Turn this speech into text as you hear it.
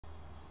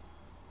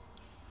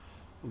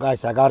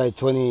Guys, I got a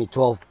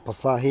 2012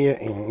 Passat here,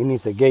 and it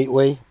needs a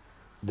gateway,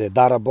 the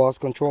data bus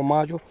control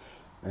module,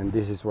 and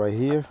this is right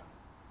here.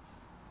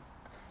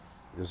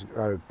 Just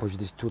gotta push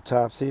these two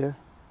tabs here,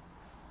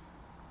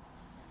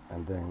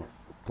 and then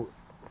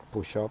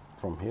push up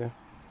from here.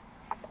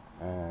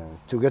 And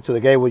to get to the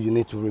gateway, you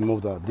need to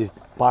remove this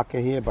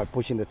pocket here by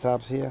pushing the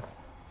tabs here.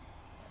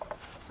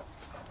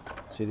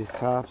 See these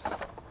tabs?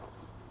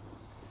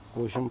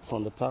 Push them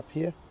from the top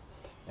here,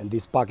 and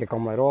this pocket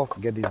come right off.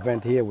 Get this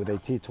vent here with a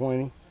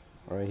T20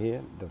 right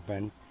here, the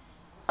vent.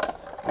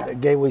 And the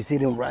gateway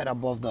sitting right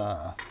above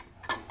the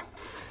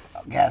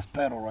gas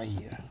pedal right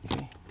here.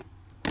 Okay,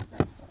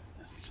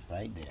 it's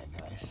right there,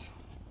 guys,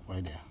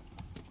 right there.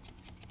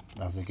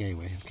 That's the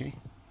gateway. Okay.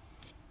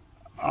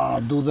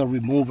 Do the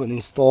remove and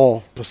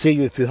install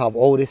procedure if you have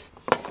Otis.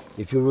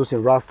 If you're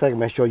using Rostec,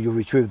 make sure you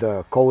retrieve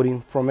the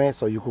coating from it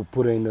so you could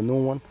put it in the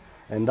new one.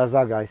 And that's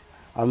that, guys.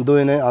 I'm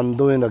doing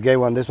the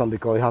gateway on this one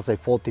because it has a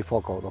faulty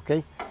default code.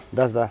 Okay,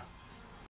 that's that.